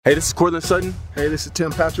Hey, this is Cortland Sutton. Hey, this is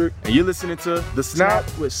Tim Patrick. And you're listening to The Snap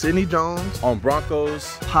with Sidney Jones on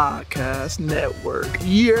Broncos Podcast Network.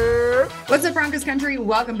 Yeah. What's up, Broncos country?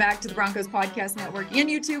 Welcome back to the Broncos Podcast Network and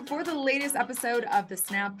YouTube for the latest episode of The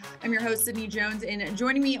Snap. I'm your host, Sidney Jones, and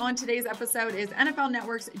joining me on today's episode is NFL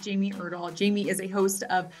Network's Jamie Erdahl. Jamie is a host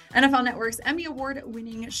of NFL Network's Emmy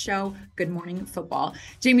Award-winning show, Good Morning Football.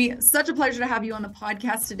 Jamie, such a pleasure to have you on the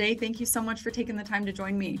podcast today. Thank you so much for taking the time to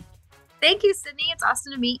join me. Thank you, Sydney. It's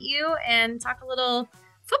awesome to meet you and talk a little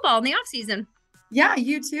football in the off season. Yeah,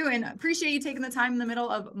 you too. And appreciate you taking the time in the middle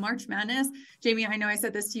of March Madness. Jamie, I know I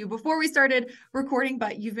said this to you before we started recording,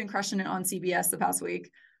 but you've been crushing it on CBS the past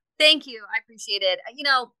week. Thank you. I appreciate it. You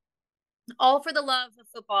know, all for the love of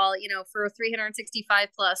football, you know, for 365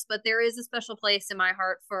 plus, but there is a special place in my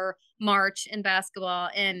heart for March and basketball.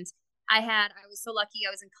 And I was so lucky.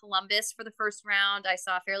 I was in Columbus for the first round. I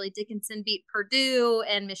saw Fairleigh Dickinson beat Purdue,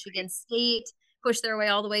 and Michigan State push their way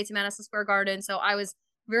all the way to Madison Square Garden. So I was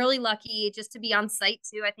really lucky just to be on site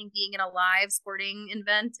too. I think being in a live sporting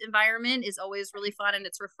event environment is always really fun, and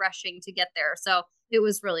it's refreshing to get there. So it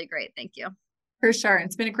was really great. Thank you. For sure.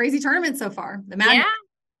 It's been a crazy tournament so far. The Madness.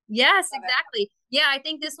 Yeah. Yes, exactly. Yeah, I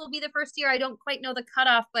think this will be the first year. I don't quite know the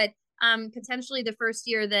cutoff, but potentially the first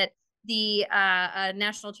year that the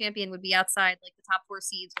national champion would be outside like the top 4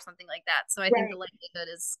 seeds or something like that. So I think the likelihood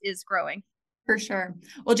is growing. For sure.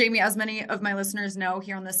 Well, Jamie, as many of my listeners know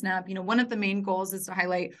here on the Snap, you know, one of the main goals is to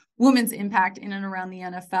highlight women's impact in and around the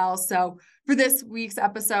NFL. So for this week's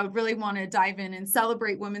episode, really want to dive in and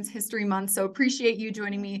celebrate Women's History Month. So appreciate you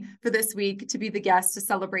joining me for this week to be the guest to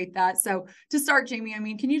celebrate that. So to start, Jamie, I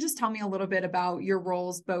mean, can you just tell me a little bit about your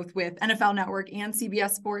roles both with NFL Network and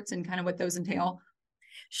CBS Sports and kind of what those entail?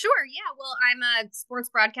 Sure. Yeah. Well, I'm a sports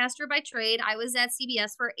broadcaster by trade. I was at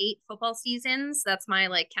CBS for 8 football seasons. That's my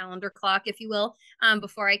calendar clock, if you will,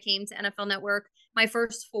 before I came to NFL Network. My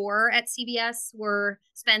first 4 at CBS were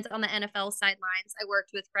spent on the NFL sidelines. I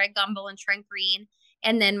worked with Greg Gumbel and Trent Green.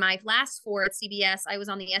 And then my last 4 at CBS, I was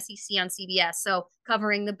on the SEC on CBS. So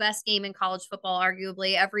covering the best game in college football,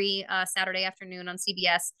 arguably every Saturday afternoon on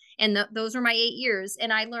CBS. And those were my 8 years.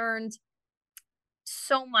 And I learned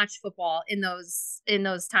so much football in those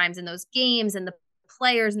times, in those games, and the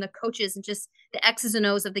players and the coaches and just the X's and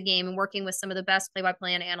O's of the game, and working with some of the best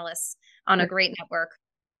play-by-play analysts on a great network.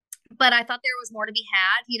 But I thought there was more to be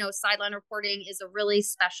had. You know, sideline reporting is a really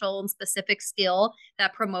special and specific skill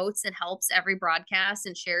that promotes and helps every broadcast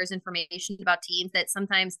and shares information about teams that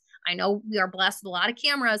sometimes, I know we are blessed with a lot of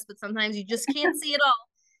cameras, but sometimes you just can't see it all.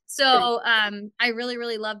 So I really,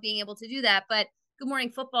 really love being able to do that. But Good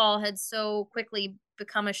Morning Football had so quickly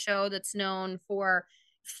become a show that's known for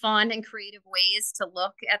fun and creative ways to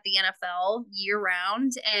look at the NFL year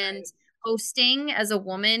round. And hosting as a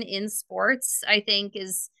woman in sports, I think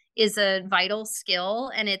is a vital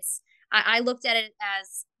skill. And I looked at it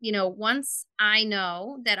as, you know, once I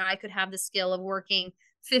know that I could have the skill of working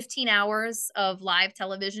 15 hours of live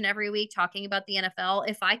television every week talking about the NFL,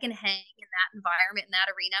 if I can hang in that environment, in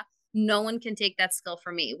that arena, no one can take that skill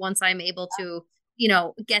from me once I'm able to, you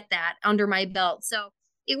know, get that under my belt. So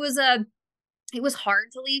it was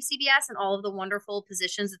hard to leave CBS and all of the wonderful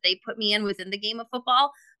positions that they put me in within the game of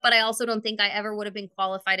football. But I also don't think I ever would have been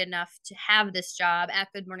qualified enough to have this job at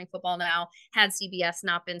Good Morning Football now had CBS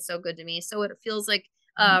not been so good to me. So it feels like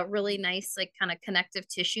a really nice, kind of connective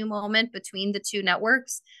tissue moment between the 2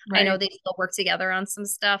 networks. Right. I know they still work together on some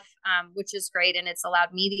stuff, which is great. And it's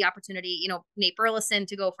allowed me the opportunity, you know, Nate Burleson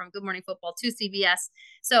to go from Good Morning Football to CBS.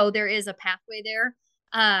 So there is a pathway there.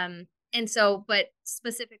 And so, but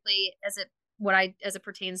specifically as it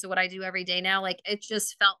pertains to what I do every day now, it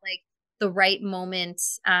just felt like the right moment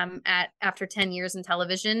after 10 years in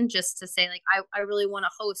television, just to say, I really want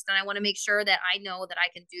to host, and I want to make sure that I know that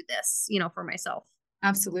I can do this, you know, for myself.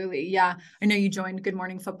 Absolutely. Yeah. I know you joined Good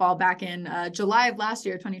Morning Football back in July of last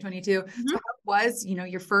year, 2022. Mm-hmm. So how was, you know,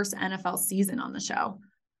 your first NFL season on the show?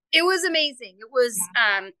 It was amazing. It was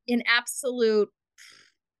an absolute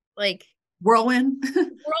whirlwind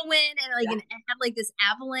and it had this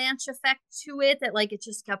avalanche effect to it that it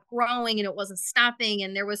just kept growing and it wasn't stopping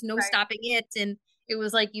and there was no stopping it. And it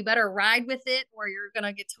was you better ride with it or you're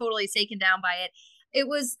going to get totally taken down by it. It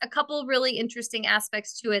was a couple really interesting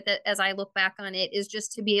aspects to it that as I look back on it is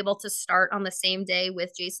just to be able to start on the same day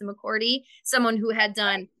with Jason McCourty, someone who had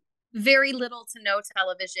done very little to no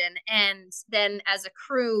television. And then as a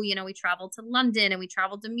crew, you know, we traveled to London and we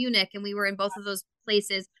traveled to Munich and we were in both of those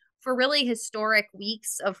places for really historic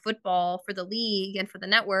weeks of football for the league and for the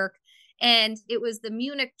network. And it was the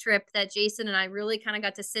Munich trip that Jason and I really kind of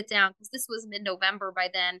got to sit down because this was mid-November by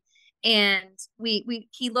then. And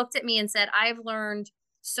he looked at me and said, I've learned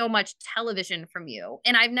so much television from you.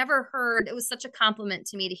 And I've never heard, it was such a compliment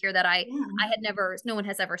to me to hear that. No one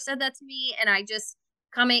has ever said that to me. And I just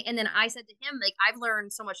coming, and then I said to him, like, I've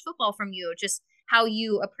learned so much football from you, just how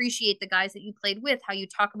you appreciate the guys that you played with, how you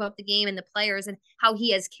talk about the game and the players, and how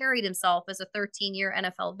he has carried himself as a 13-year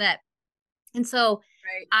NFL vet. And so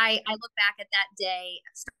I look back at that day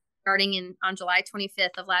starting on July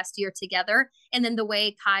 25th of last year together. And then the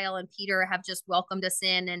way Kyle and Peter have just welcomed us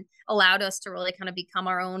in and allowed us to really kind of become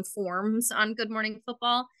our own forms on Good Morning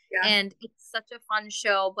Football. Yeah. And it's such a fun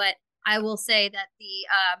show, but I will say that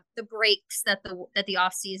the breaks that the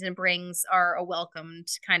off season brings are a welcomed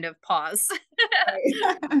kind of pause.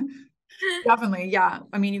 Definitely. Yeah.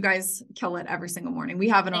 I mean, you guys kill it every single morning. We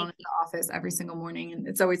have it on in the office every single morning, and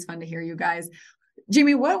it's always fun to hear you guys.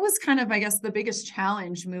 Jamie, what was kind of, I guess, the biggest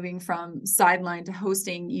challenge moving from sideline to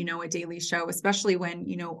hosting, a daily show, especially when,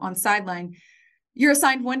 on sideline, you're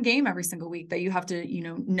assigned one game every single week that you have to,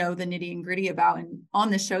 know the nitty and gritty about. And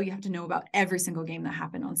on the show, you have to know about every single game that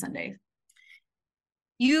happened on Sunday.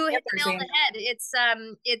 You hit the nail on the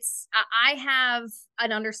head. I have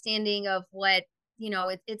an understanding of what,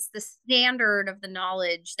 it's the standard of the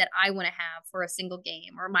knowledge that I want to have for a single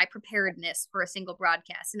game, or my preparedness for a single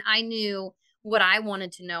broadcast. And I knew what I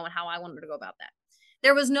wanted to know and how I wanted to go about that.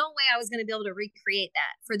 There was no way I was going to be able to recreate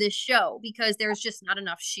that for this show, because there's just not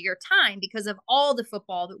enough sheer time because of all the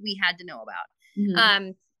football that we had to know about.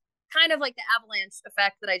 Mm-hmm. Kind of like the avalanche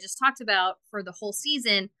effect that I just talked about for the whole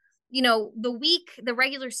season. The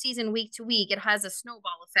regular season, week to week, it has a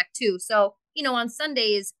snowball effect too. So, on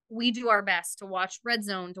Sundays, we do our best to watch Red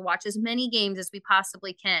Zone, to watch as many games as we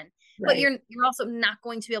possibly can. Right. But you're also not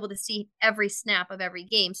going to be able to see every snap of every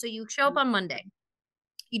game. So you show up on Monday,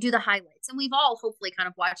 you do the highlights, and we've all hopefully kind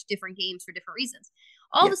of watched different games for different reasons.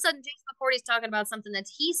 All of a sudden, James McCourty's talking about something that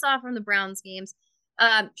he saw from the Browns games.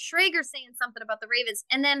 Schrager's saying something about the Ravens.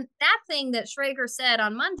 And then that thing that Schrager said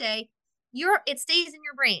on Monday, it stays in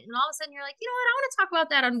your brain. And all of a sudden you're like, you know what? I want to talk about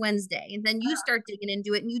that on Wednesday. And then you start digging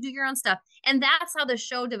into it and you do your own stuff. And that's how the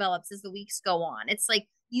show develops as the weeks go on. It's like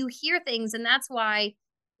you hear things, and that's why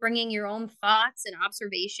bringing your own thoughts and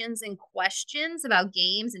observations and questions about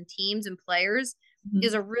games and teams and players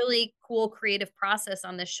is a really cool creative process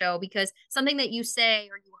on this show, because something that you say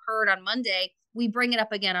or you heard on Monday, we bring it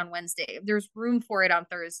up again on Wednesday. There's room for it on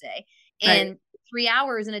Thursday. And 3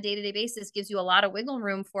 hours in a day-to-day basis gives you a lot of wiggle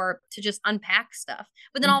room to just unpack stuff.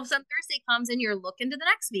 But then all of a sudden Thursday comes and you're looking to the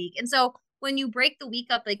next week. And so when you break the week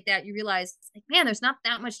up like that, you realize, like, man, there's not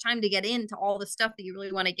that much time to get into all the stuff that you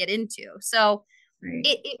really want to get into. So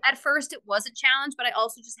at first it was a challenge, but I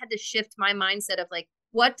also just had to shift my mindset of like,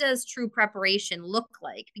 what does true preparation look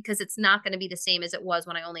like? Because it's not going to be the same as it was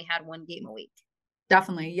when I only had one game a week.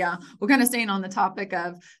 Definitely. Yeah. We're kind of staying on the topic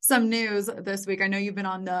of some news this week. I know you've been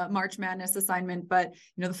on the March Madness assignment, but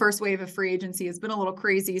the first wave of free agency has been a little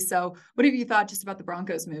crazy. So what have you thought just about the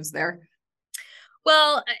Broncos moves there?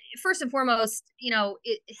 Well, first and foremost,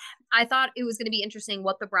 I thought it was going to be interesting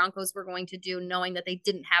what the Broncos were going to do, knowing that they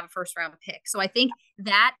didn't have a first round pick. So I think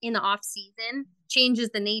that in the off season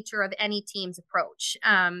changes the nature of any team's approach.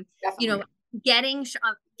 Getting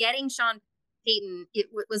Sean Payton, it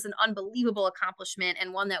was an unbelievable accomplishment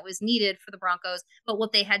and one that was needed for the Broncos. But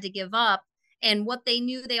what they had to give up and what they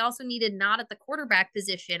knew they also needed not at the quarterback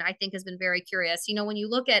position, I think has been very curious. When you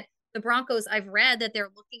look at the Broncos, I've read that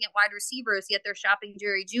they're looking at wide receivers, yet they're shopping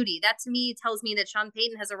Jerry Jeudy. That to me tells me that Sean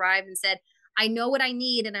Payton has arrived and said, I know what I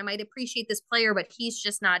need and I might appreciate this player, but he's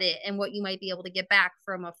just not it. And what you might be able to get back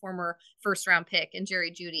from a former first round pick and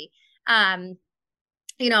Jerry Jeudy. I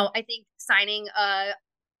think signing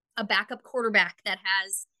a backup quarterback that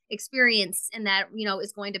has experience and that,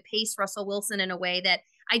 is going to pace Russell Wilson in a way that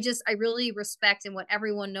I really respect. And what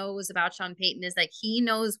everyone knows about Sean Payton is that he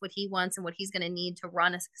knows what he wants and what he's going to need to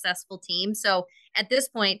run a successful team. So at this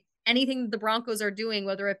point, anything the Broncos are doing,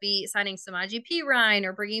 whether it be signing Samaje Perine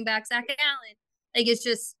or bringing back Zach Allen, like it's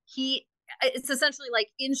essentially like,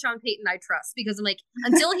 in Sean Payton I trust, because I'm like,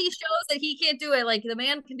 until he shows that he can't do it, like, the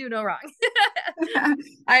man can do no wrong.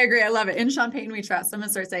 I agree. I love it. In Sean Payton we trust. I'm gonna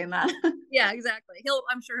start saying that. Yeah, exactly.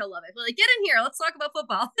 I'm sure he'll love it. But like, get in here, let's talk about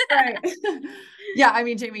football. Right. Yeah, I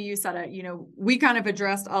mean, Jamie, you said it. We kind of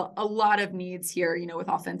addressed a lot of needs here, with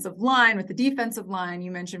offensive line, with the defensive line.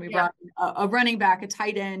 You mentioned we brought a running back, a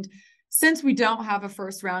tight end. Since we don't have a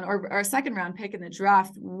first round or a second round pick in the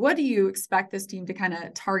draft, what do you expect this team to kind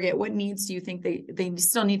of target? What needs do you think they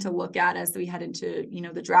still need to look at as we head into,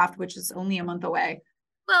 the draft, which is only a month away?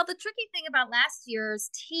 Well, the tricky thing about last year's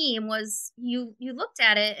team was you looked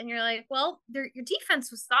at it and you're like, well, your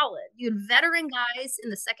defense was solid. You had veteran guys in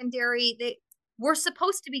the secondary. They were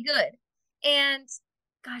supposed to be good. And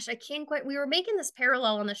gosh, I can't quite, we were making this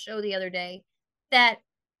parallel on the show the other day that,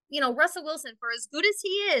 Russell Wilson, for as good as he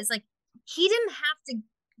is, like, he didn't have to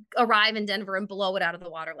arrive in Denver and blow it out of the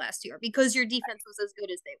water last year because your defense was as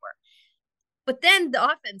good as they were. But then the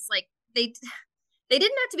offense, like, they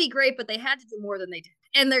didn't have to be great, but they had to do more than they did.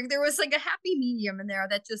 And there was like a happy medium in there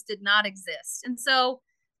that just did not exist. And so,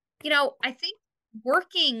 I think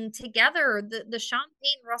working together, the Sean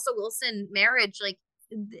Payton Russell Wilson marriage, like,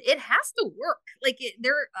 it has to work. Like,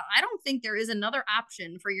 I don't think there is another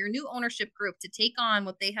option for your new ownership group to take on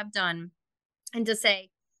what they have done and to say,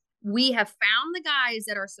 we have found the guys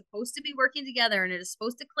that are supposed to be working together and it is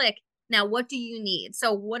supposed to click. Now, what do you need?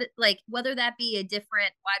 So whether that be a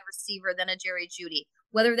different wide receiver than a Jerry Jeudy,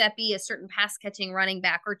 whether that be a certain pass catching running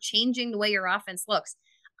back, or changing the way your offense looks.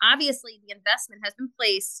 Obviously, the investment has been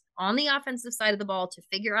placed on the offensive side of the ball to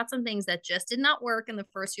figure out some things that just did not work in the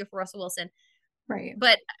first year for Russell Wilson. Right.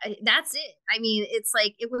 But that's it. I mean, it's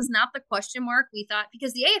like, it was not the question mark we thought,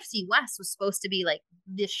 because the AFC West was supposed to be like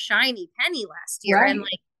this shiny penny last year. Right. And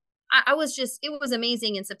like, I was just, it was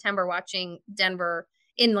amazing in September watching Denver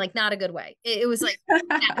in like not a good way. It was like,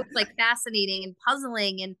 it was like fascinating and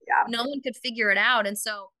puzzling, and no one could figure it out. And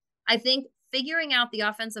so I think figuring out the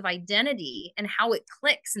offensive identity and how it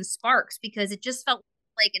clicks and sparks, because it just felt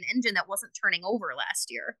like an engine that wasn't turning over last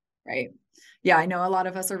year. Right. Yeah, I know a lot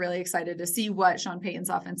of us are really excited to see what Sean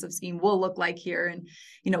Payton's offensive scheme will look like here, and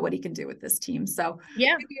what he can do with this team. So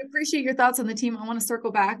yeah, we appreciate your thoughts on the team. I want to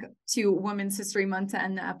circle back to Women's History Month to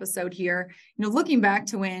end the episode here. Looking back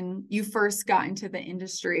to when you first got into the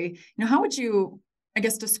industry, how would you, I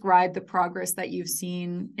guess, describe the progress that you've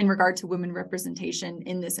seen in regard to women representation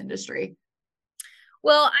in this industry?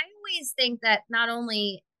 Well, I always think that not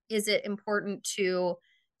only is it important to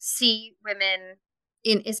see women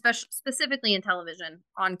especially specifically in television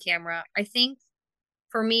on camera. I think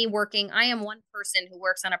for me I am one person who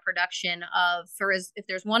works on a production if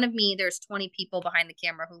there's one of me, there's 20 people behind the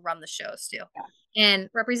camera who run the shows too. Yeah. And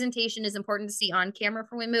representation is important to see on camera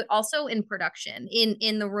for women, but also in production,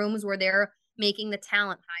 in the rooms where they're making the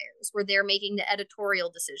talent hires, where they're making the editorial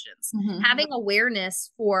decisions, having awareness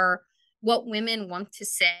for what women want to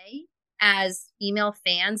say, as female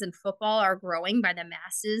fans in football are growing by the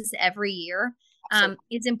masses every year.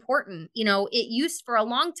 It's important. It used, for a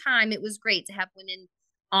long time, it was great to have women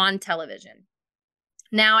on television.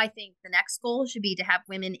 Now I think the next goal should be to have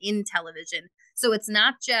women in television. So it's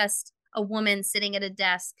not just a woman sitting at a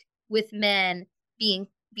desk with men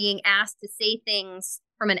being asked to say things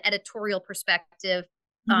from an editorial perspective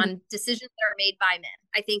on decisions that are made by men.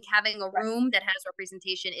 I think having a room that has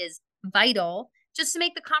representation is vital, just to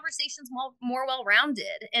make the conversations more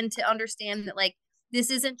well-rounded, and to understand that, like, this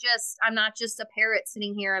isn't just, I'm not just a parrot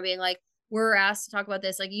sitting here and being like, we're asked to talk about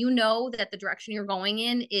this. Like, that the direction you're going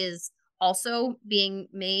in is also being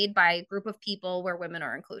made by a group of people where women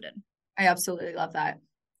are included. I absolutely love that.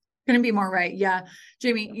 Couldn't be more right. Yeah.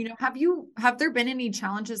 Jamie, have there been any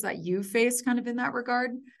challenges that you faced kind of in that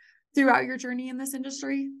regard throughout your journey in this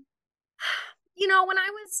industry?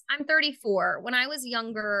 I'm 34. When I was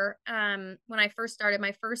younger, when I first started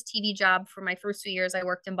my first TV job, for my first few years, I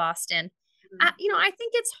worked in Boston. I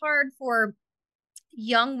think it's hard for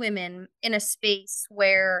young women in a space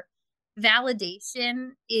where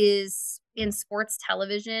validation is in sports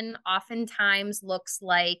television oftentimes looks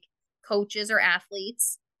like coaches or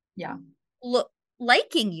athletes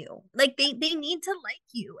liking you. Like they need to like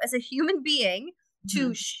you as a human being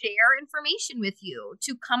to share information with you,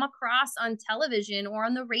 to come across on television or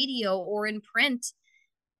on the radio or in print.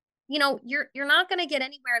 You're not going to get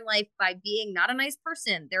anywhere in life by being not a nice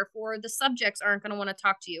person. Therefore, the subjects aren't going to want to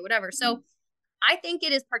talk to you, whatever. So I think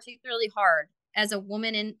it is particularly hard as a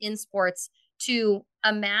woman in sports to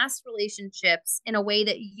amass relationships in a way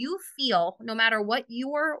that you feel, no matter what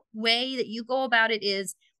your way that you go about it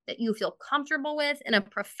is, that you feel comfortable with in a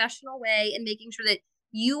professional way, and making sure that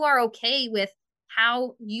you are okay with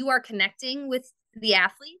how you are connecting with the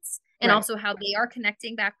athletes and also how they are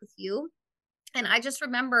connecting back with you. And I just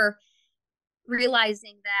remember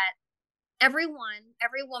realizing that every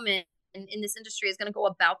woman in this industry is going to go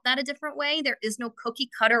about that a different way. There is no cookie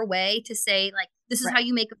cutter way to say, like, this is how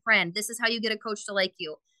you make a friend. This is how you get a coach to like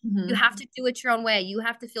you. You have to do it your own way. You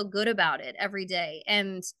have to feel good about it every day.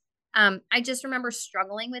 And I just remember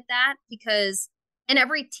struggling with that, because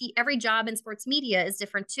every job in sports media is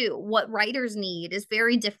different too. What writers need is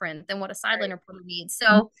very different than what a sideline reporter needs.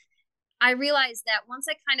 So I realized that once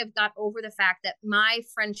I kind of got over the fact that my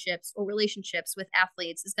friendships or relationships with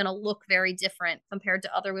athletes is going to look very different compared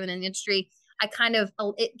to other women in the industry,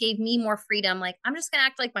 it gave me more freedom. Like, I'm just going to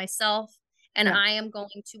act like myself, and I am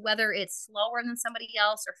going to, whether it's slower than somebody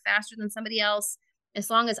else or faster than somebody else, as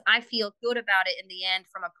long as I feel good about it in the end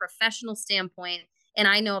from a professional standpoint, and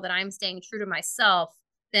I know that I'm staying true to myself,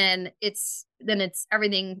 then it's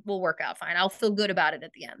everything will work out fine. I'll feel good about it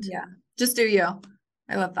at the end. Yeah. Just do you.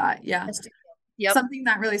 I love that. Yeah. Yep. Something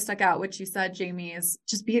that really stuck out, which you said, Jamie, is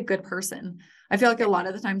just be a good person. I feel like a lot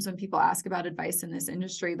of the times when people ask about advice in this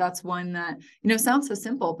industry, that's one that, sounds so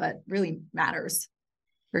simple, but really matters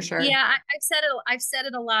for sure. Yeah. I've said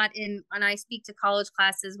it a lot when I speak to college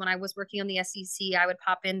classes. When I was working on the SEC, I would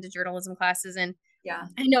pop into journalism classes, and yeah,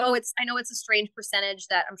 I know it's a strange percentage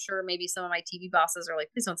that I'm sure maybe some of my TV bosses are like,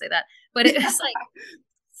 please don't say that, but it's like,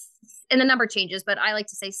 and the number changes, but I like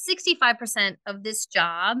to say 65% of this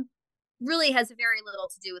job really has very little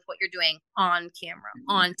to do with what you're doing on camera,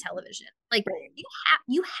 on television. Like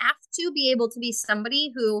you have to be able to be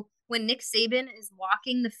somebody who, when Nick Saban is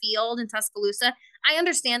walking the field in Tuscaloosa, I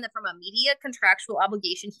understand that from a media contractual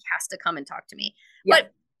obligation, he has to come and talk to me. Yeah.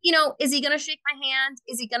 But, is he going to shake my hand?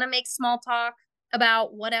 Is he going to make small talk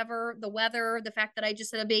about whatever, the weather, the fact that I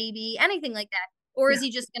just had a baby, anything like that? Or is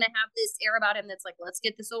he just going to have this air about him that's like, let's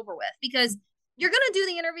get this over with? Because you're going to do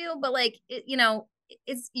the interview, but like,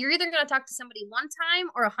 you're either going to talk to somebody one time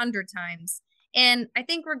or 100 times. And I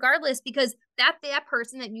think regardless, because that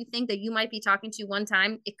person that you think that you might be talking to one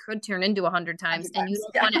time, it could turn into 100 times. And you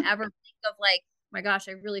don't want to ever think of like, my gosh,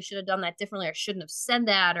 I really should have done that differently. I shouldn't have said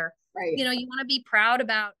that. Or, you want to be proud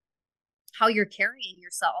about how you're carrying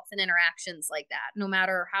yourself in interactions like that, no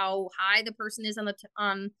matter how high the person is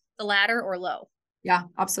on the ladder or low. Yeah,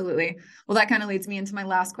 absolutely. Well, that kind of leads me into my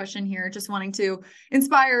last question here, just wanting to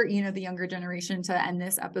inspire, the younger generation to end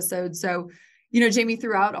this episode. So, Jamie,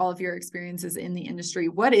 throughout all of your experiences in the industry,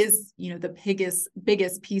 what is, the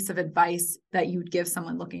biggest piece of advice that you would give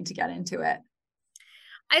someone looking to get into it?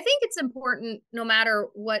 I think it's important, no matter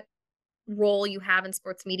what role you have in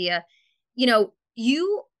sports media, and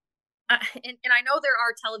I know there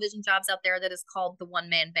are television jobs out there that is called the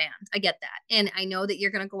one-man band. I get that. And I know that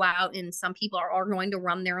you're going to go out and some people are going to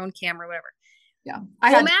run their own camera, whatever. Yeah.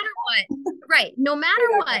 No matter what. Right. No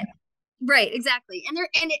matter what. Right. Exactly. And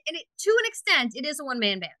it, to an extent, it is a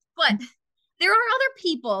one-man band, but there are other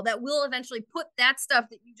people that will eventually put that stuff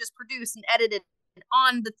that you just produced and edited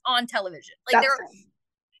on television. Like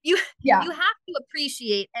you have to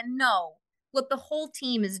appreciate and know what the whole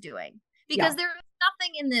team is doing, because there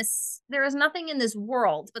is nothing in this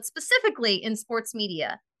world, but specifically in sports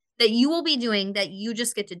media, that you will be doing that you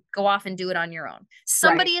just get to go off and do it on your own.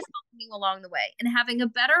 Somebody is helping you along the way, and having a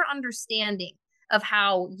better understanding of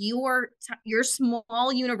how your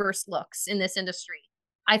small universe looks in this industry,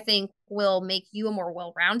 I think will make you a more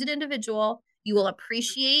well-rounded individual. You will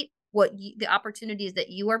appreciate the opportunities that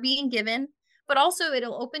you are being given, but also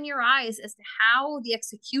it'll open your eyes as to how the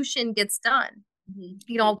execution gets done.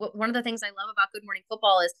 Mm-hmm. One of the things I love about Good Morning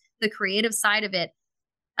Football is the creative side of it.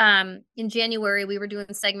 In January, we were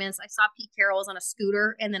doing segments. I saw Pete Carroll was on a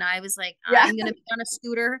scooter, and then I was like, I'm going to be on a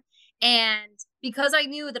scooter. And because I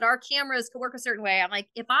knew that our cameras could work a certain way, I'm like,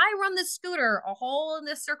 if I run this scooter a hole in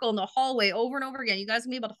this circle in the hallway over and over again, you guys will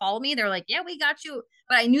be able to follow me. They're like, yeah, we got you.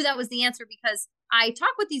 But I knew that was the answer because I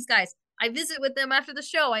talk with these guys. I visit with them after the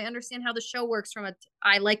show. I understand how the show works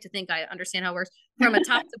I like to think I understand how it works from a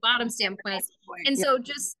top to bottom standpoint. And so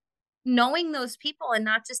just knowing those people and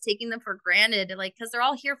not just taking them for granted, like, because they're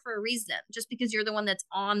all here for a reason. Just because you're the one that's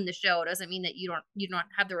on the show doesn't mean that you don't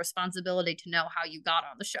have the responsibility to know how you got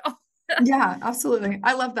on the show. Yeah, absolutely.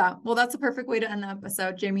 I love that. Well, that's a perfect way to end the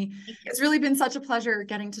episode, Jamie. It's really been such a pleasure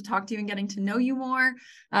getting to talk to you and getting to know you more.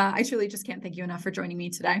 I truly just can't thank you enough for joining me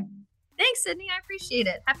today. Thanks, Sydney. I appreciate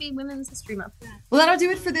it. Happy Women's History Month. Well, that'll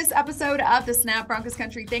do it for this episode of the Snap Broncos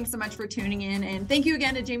Country. Thanks so much for tuning in. And thank you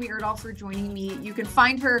again to Jamie Erdahl for joining me. You can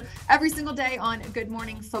find her every single day on Good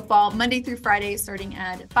Morning Football, Monday through Friday, starting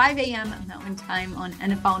at 5 a.m. Mountain Time on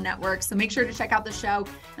NFL Network. So make sure to check out the show.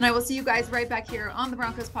 And I will see you guys right back here on the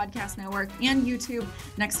Broncos Podcast Network and YouTube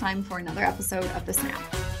next time for another episode of the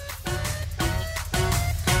Snap.